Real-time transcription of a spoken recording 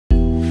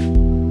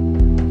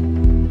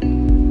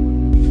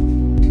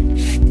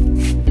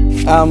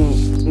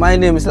My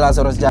name is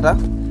Lazarus Jatta.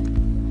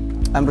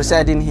 I'm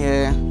residing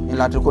here in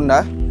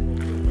Latrikunda.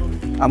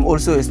 I'm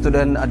also a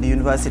student at the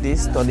university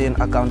studying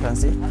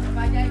accountancy.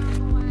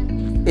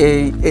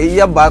 A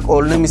year back,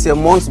 or let me say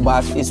months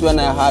back, is when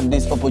I had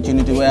this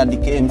opportunity where the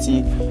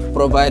KMC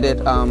provided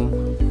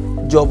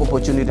job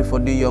opportunity for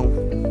the young.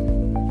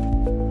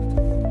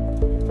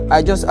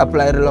 I just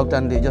applied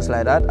reluctantly, just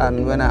like that,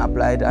 and when I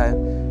applied, I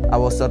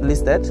was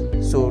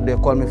shortlisted, so they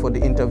called me for the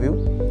interview.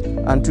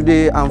 And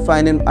today I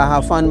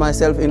have found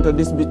myself into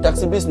this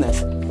taxi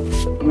business.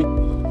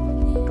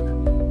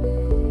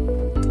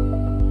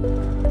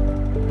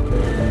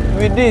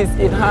 With this,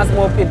 it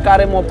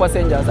carries more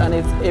passengers, and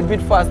it's a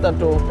bit faster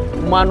to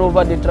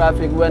maneuver the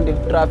traffic when the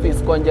traffic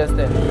is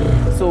congested.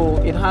 So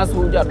it has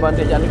huge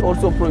advantage, and it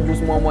also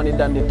produces more money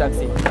than the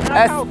taxi.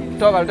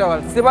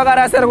 Toggle.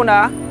 Tibagara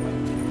Serguna,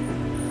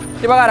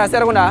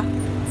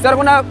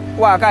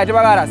 Wakai,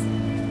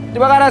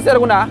 Tibagara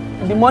Serguna.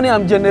 The money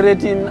I'm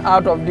generating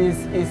out of this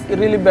is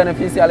really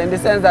beneficial in the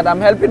sense that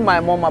I'm helping my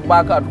mom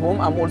back at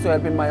home. I'm also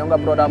helping my younger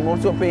brother. I'm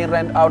also paying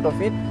rent out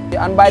of it.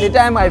 And by the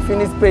time I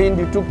finish paying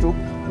the tuk-tuk,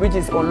 which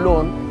is on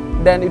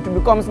loan, then it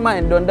becomes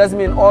mine. Then that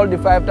means all the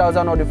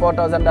 5,000 or the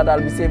 4,000 that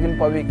I'll be saving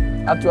per week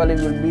actually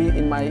will be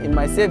in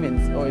my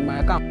savings or in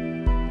my account.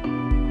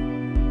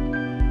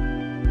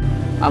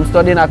 I'm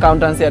studying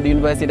accountancy at the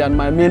university, and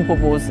my main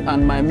purpose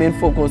and my main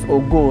focus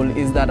or goal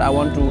is that I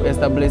want to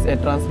establish a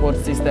transport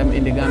system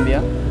in the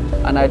Gambia.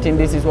 And I think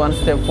this is one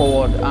step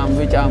forward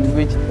which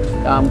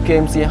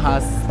KMC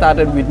has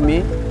started with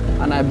me,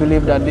 and I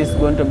believe that this is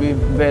going to be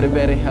very,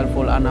 very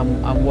helpful, and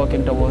I'm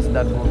working towards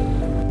that goal.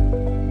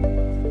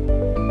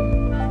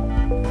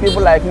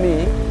 People like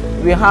me,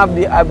 we have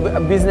the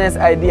business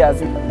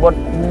ideas, but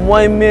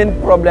my main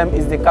problem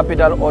is the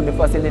capital or the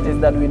facilities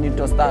that we need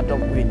to start up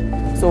with.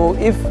 So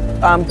if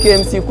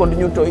KMC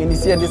continue to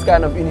initiate this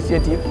kind of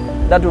initiative,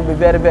 that will be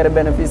very, very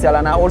beneficial.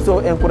 And I also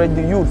encourage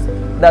the youth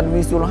that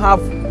we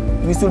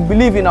should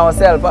believe in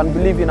ourselves and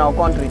believe in our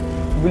country,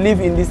 believe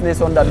in this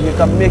nation that we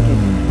can make it.